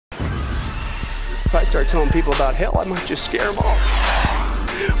If I start telling people about hell, I might just scare them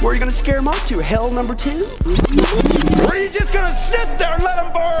off. Where are you going to scare them off to? Hell number 2? Or are you just going to sit there and let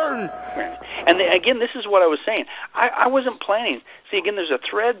them burn? And again, this is what I was saying. I wasn't planning. See, again, there's a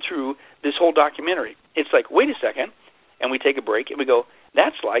thread through this whole documentary. It's like, wait a second, and we take a break, and we go,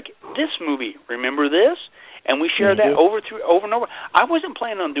 that's like this movie. Remember this? And we share that over and over. I wasn't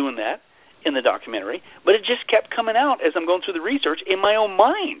planning on doing that in the documentary, but it just kept coming out as I'm going through the research in my own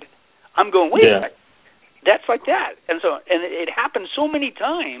mind. I'm going, wait a second, that's like that. And it happened so many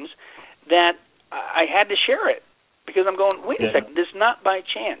times that I had to share it because I'm going, wait a second, this is not by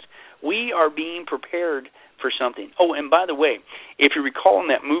chance. We are being prepared for something. Oh, and by the way, if you recall in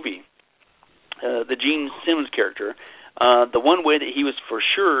that movie, the Gene Simmons character, the one way that he was for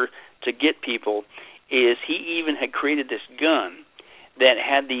sure to get people is he even had created this gun that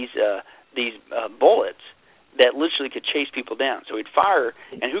had these bullets that literally could chase people down. So he'd fire,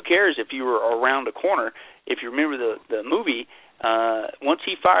 and who cares if you were around a corner? If you remember the movie, once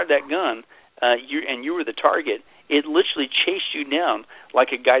he fired that gun, and you were the target, it literally chased you down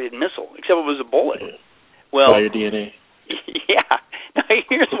like a guided missile, except it was a bullet. Well, by your DNA. Yeah. Now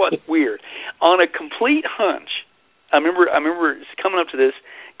here's what's weird. On a complete hunch, I remember coming up to this,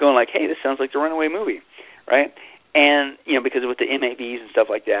 going like, "Hey, this sounds like the Runaway movie," right? And because with the MAVs and stuff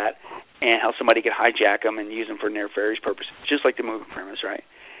like that, and how somebody could hijack them and use them for nefarious purposes, just like the movie premise, right?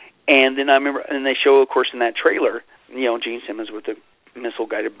 And then I remember, and they show, of course, in that trailer, Gene Simmons with the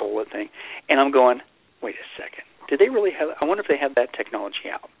missile-guided bullet thing, and I'm going, wait a second, did they really have? I wonder if they have that technology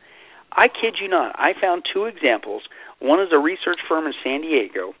out. I kid you not. I found 2 examples. One is a research firm in San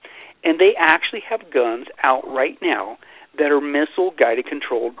Diego, and they actually have guns out right now that are missile-guided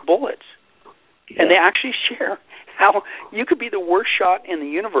controlled bullets. Yeah. And they actually share how you could be the worst shot in the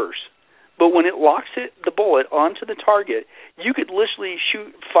universe, but when it locks the bullet onto the target, you could literally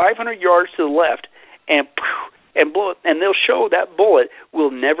shoot 500 yards to the left and blow it, and they'll show that bullet will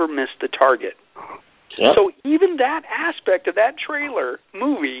never miss the target. Yep. So even that aspect of that trailer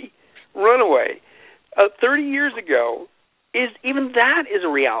movie, Runaway, 30 years ago, is a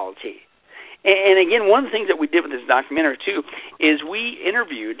reality. And again, one of the things that we did with this documentary too is we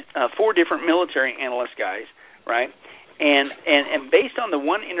interviewed 4 different military analyst guys, right? And based on the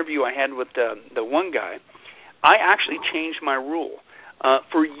one interview I had with the one guy, I actually changed my rule.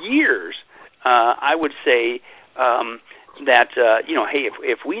 For years, I would say that hey,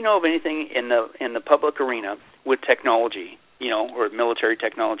 if we know of anything in the public arena with technology, or military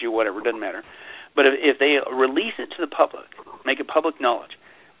technology, or whatever, it doesn't matter. But if they release it to the public, make it public knowledge,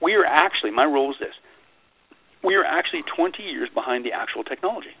 we are actually, my rule is this, we are actually 20 years behind the actual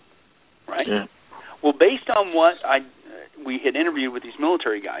technology, right? Yeah. Well, based on what we had interviewed with these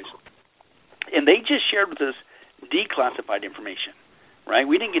military guys, and they just shared with us declassified information, right?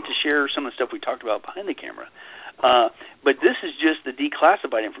 We didn't get to share some of the stuff we talked about behind the camera. But this is just the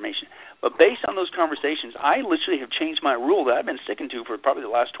declassified information. But based on those conversations, I literally have changed my rule that I've been sticking to for probably the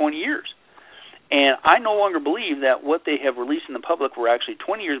last 20 years. And I no longer believe that what they have released in the public were actually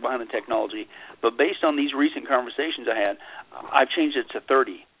 20 years behind the technology. But based on these recent conversations I had, I've changed it to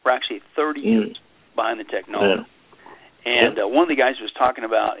 30. We're actually 30 years behind the technology. Yeah. And one of the guys was talking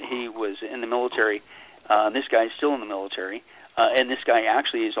about, he was in the military. This guy is still in the military. And this guy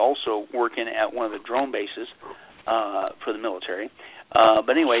actually is also working at one of the drone bases for the military. But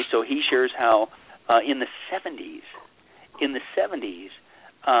anyway, so he shares how in the 70s,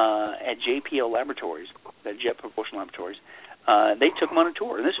 at JPL Laboratories, the Jet Propulsion Laboratories, they took him on a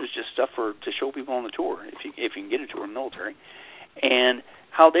tour. And this was just stuff to show people on the tour, if you can get a tour in the military. And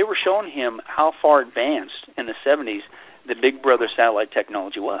how they were showing him how far advanced in the 70s the Big Brother satellite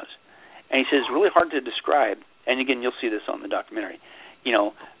technology was. And he says it's really hard to describe. And again, you'll see this on the documentary.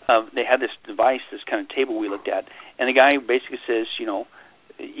 They had this device, this kind of table we looked at, and the guy basically says,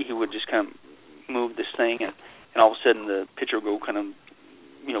 he would just kind of move this thing, and all of a sudden the picture would go kind of,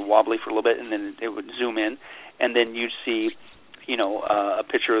 wobbly for a little bit, and then it would zoom in, and then you'd see, a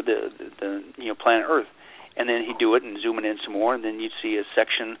picture of the planet Earth, and then he'd do it and zoom it in some more, and then you'd see a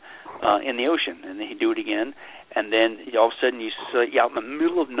section in the ocean, and then he'd do it again, and then all of a sudden you see out in the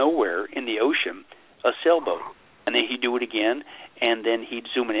middle of nowhere in the ocean a sailboat, and then he'd do it again, and then he'd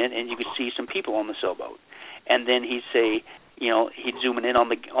zoom it in, and you could see some people on the sailboat, and then he'd say, he'd zoom it in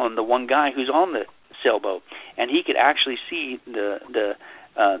on the one guy who's on the sailboat, and he could actually see the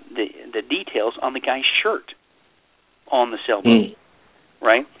details on the guy's shirt on the sailboat,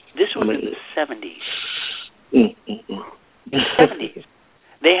 right? This was in the 70s. 70s.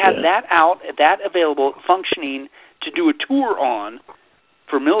 They had that available, functioning to do a tour on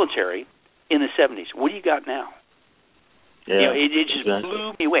for military in the 70s. What do you got now? Yeah. It just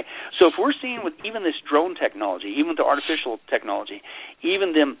blew me away. So if we're seeing with even this drone technology, even with the artificial technology,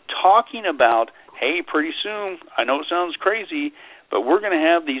 even them talking about, hey, pretty soon, I know it sounds crazy, but we're going to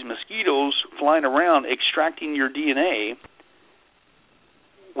have these mosquitoes flying around extracting your DNA.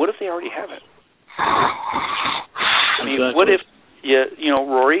 What if they already have it? I mean, what if, you know,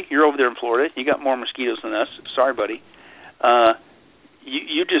 Rory, you're over there in Florida. You got more mosquitoes than us. Sorry, buddy.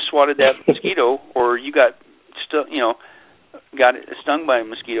 You just swatted that mosquito, or you got stung by a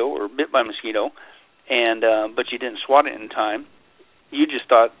mosquito or bit by a mosquito, and but you didn't swat it in time. You just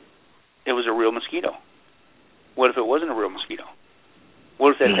thought it was a real mosquito. What if it wasn't a real mosquito?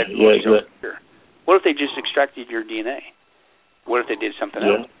 What if that technology was here? What if they just extracted your DNA? What if they did something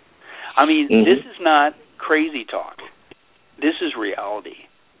else? I mean, this is not crazy talk. This is reality.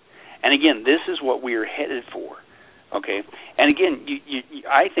 And again, this is what we are headed for. Okay? And again,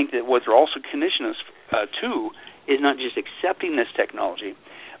 I think that what they're also conditioning us to is not just accepting this technology,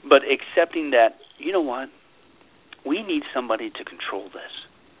 but accepting that, you know what, we need somebody to control this.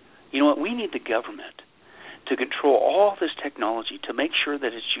 You know what, we need the government to control all this technology to make sure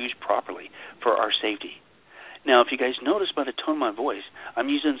that it's used properly for our safety. Now, if you guys notice by the tone of my voice, I'm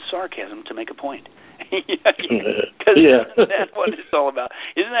using sarcasm to make a point. Because isn't that what it's all about?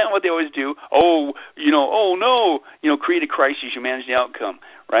 Isn't that what they always do? Oh no, create a crisis, you manage the outcome,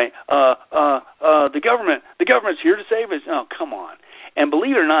 right? The government's here to save us. Oh, come on. And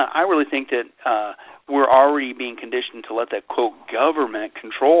believe it or not, I really think that we're already being conditioned to let that, quote, government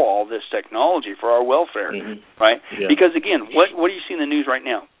control all this technology for our welfare, right? Yeah. Because, again, what do you see in the news right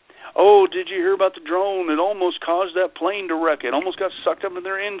now? Oh, did you hear about the drone? It almost caused that plane to wreck. It almost got sucked up in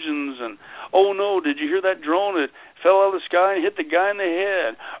their engines. And, oh, no, did you hear that drone? It fell out of the sky and hit the guy in the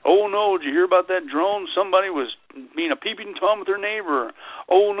head. Oh, no, did you hear about that drone? Somebody was being a peeping Tom with their neighbor.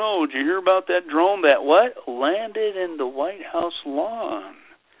 Oh, no, did you hear about that drone that, what? Landed in the White House lawn.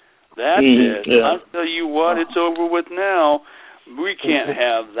 That's it. Yeah. I'll tell you what, it's over with now. We can't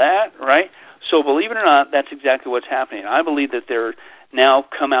have that, right? So believe it or not, that's exactly what's happening. I believe that they're now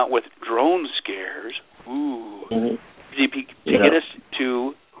come out with drone scares. Ooh. To get us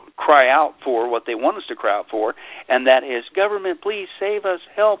to cry out for what they want us to cry out for, and that is, government, please save us,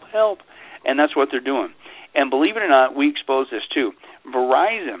 help, help. And that's what they're doing. And believe it or not, we expose this too.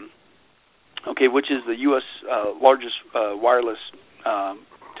 Verizon, okay, which is the U.S. Largest wireless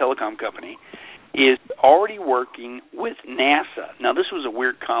telecom company, is already working with NASA. Now, this was a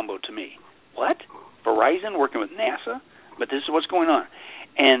weird combo to me. What? Verizon working with NASA? But this is what's going on.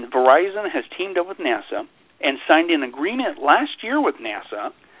 And Verizon has teamed up with NASA and signed an agreement last year with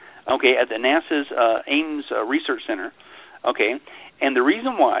NASA, okay, at the NASA's Ames Research Center, okay, and the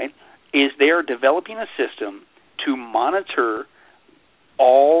reason why is they are developing a system to monitor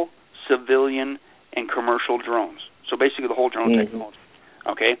all civilian and commercial drones. So basically the whole drone technology,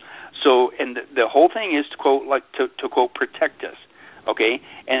 okay? So, and the whole thing is to quote, to quote, protect us, okay?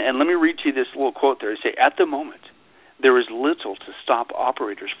 And let me read to you this little quote there. They say, at the moment, there is little to stop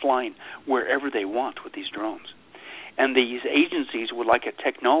operators flying wherever they want with these drones. And these agencies would like a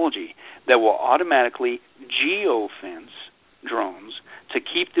technology that will automatically geofence drones to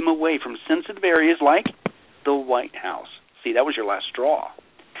keep them away from sensitive areas like the White House. See, that was your last straw.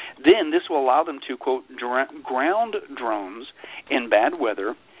 Then this will allow them to, quote, ground drones in bad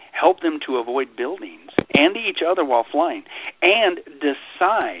weather, help them to avoid buildings and each other while flying, and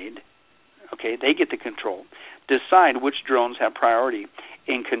decide, okay, they get the control, decide which drones have priority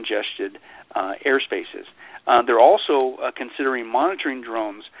in congested airspaces. They're also considering monitoring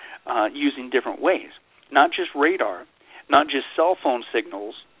drones using different ways, not just radar, not just cell phone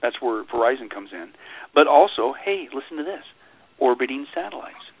signals, that's where Verizon comes in, but also, hey, listen to this, orbiting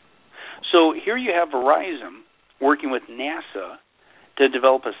satellites. So here you have Verizon working with NASA to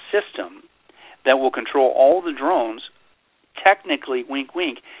develop a system that will control all the drones, technically, wink,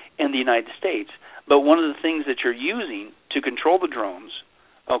 wink, in the United States. But one of the things that you're using to control the drones,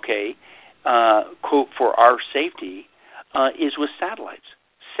 okay, quote, for our safety, is with satellites.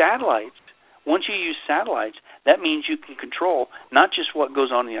 Satellites, once you use satellites, that means you can control not just what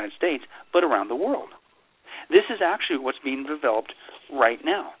goes on in the United States, but around the world. This is actually what's being developed right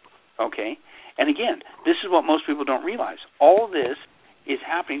now, okay? And again, this is what most people don't realize. All of this is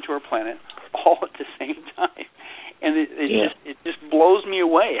happening to our planet all at the same time. And it just blows me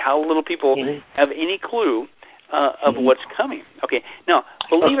away how little people have any clue of what's coming. Okay, now,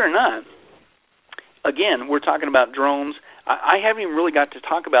 believe it or not, again, we're talking about drones. I haven't even really got to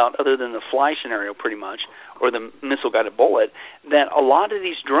talk about, other than the fly scenario pretty much, or the missile-guided bullet, that a lot of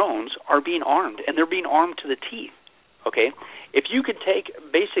these drones are being armed, and they're being armed to the teeth. Okay? If you could take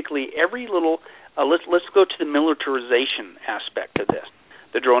basically every little let's go to the militarization aspect of this,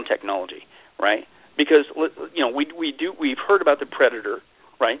 the drone technology, right? Because we've heard about the Predator,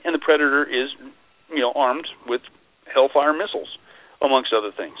 right? And the Predator is armed with Hellfire missiles, amongst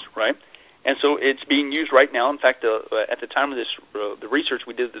other things, right? And so it's being used right now. In fact, at the time of this, the research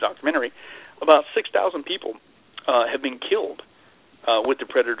we did, the documentary, about 6,000 people have been killed with the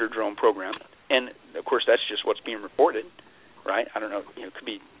Predator drone program. And of course, that's just what's being reported, right? I don't know. It could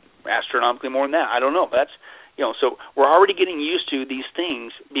be astronomically more than that. I don't know. But that's so we're already getting used to these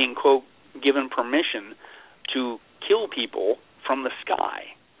things being, quote, given permission to kill people from the sky,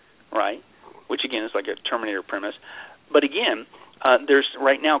 right? Which again is like a Terminator premise. But again, there's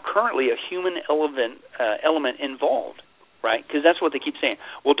right now currently a human element involved, right? Because that's what they keep saying.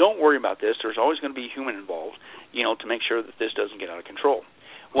 Well, don't worry about this. There's always going to be a human involved, to make sure that this doesn't get out of control.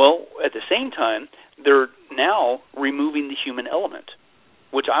 Well, at the same time, they're now removing the human element,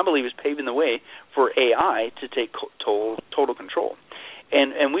 which I believe is paving the way for AI to take total control.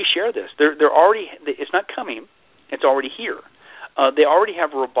 And we share this. They're already. It's not coming. It's already here. They already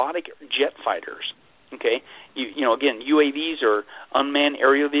have robotic jet fighters. Okay, again, UAVs or unmanned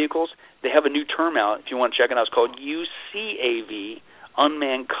aerial vehicles. They have a new term out. If you want to check it out, it's called UCAV,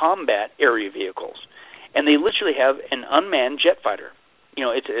 unmanned combat area vehicles, and they literally have an unmanned jet fighter.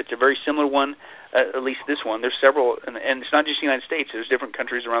 It's a very similar one. At least this one. There's several, and it's not just the United States. There's different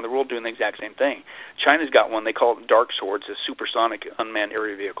countries around the world doing the exact same thing. China's got one. They call it Dark Sword. It's a supersonic unmanned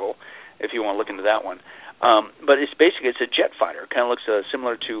area vehicle, if you want to look into that one. But it's a jet fighter. Kind of looks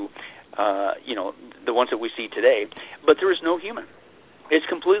similar to, the ones that we see today. But there is no human. It's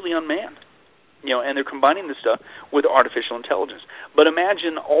completely unmanned. And they're combining this stuff with artificial intelligence. But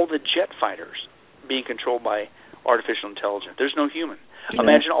imagine all the jet fighters being controlled by artificial intelligence. There's no human. Yeah.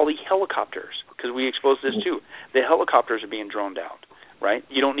 Imagine all the helicopters, because we exposed this too. The helicopters are being droned out, right?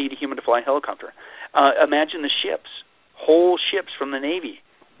 You don't need a human to fly a helicopter. Imagine the ships, whole ships from the Navy.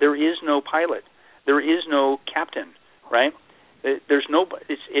 There is no pilot. There is no captain, right? There's no.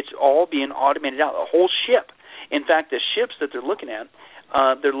 It's all being automated out. A whole ship. In fact, the ships that they're looking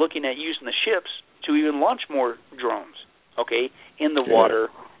at using the ships to even launch more drones, okay, in the water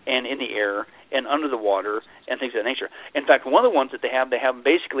and in the air and under the water and things of that nature. In fact, one of the ones that they have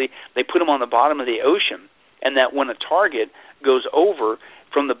basically, they put them on the bottom of the ocean, and that when a target goes over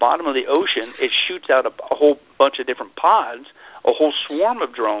from the bottom of the ocean, it shoots out a whole bunch of different pods, a whole swarm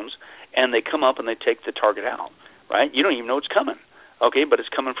of drones, and they come up and they take the target out, right? You don't even know it's coming, okay, but it's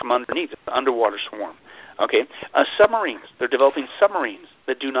coming from underneath. It's an underwater swarm, okay? Submarines, they're developing submarines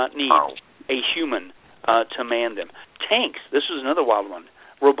that do not need a human to man them. Tanks, this is another wild one.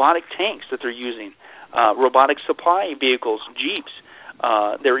 Robotic tanks that they're using, robotic supply vehicles, jeeps.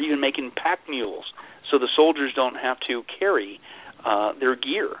 They're even making pack mules, so the soldiers don't have to carry their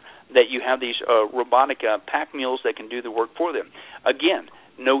gear. That you have these robotic pack mules that can do the work for them. Again,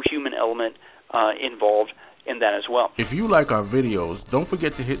 no human element involved in that as well. If you like our videos, don't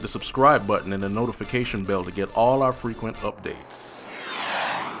forget to hit the subscribe button and the notification bell to get all our frequent updates.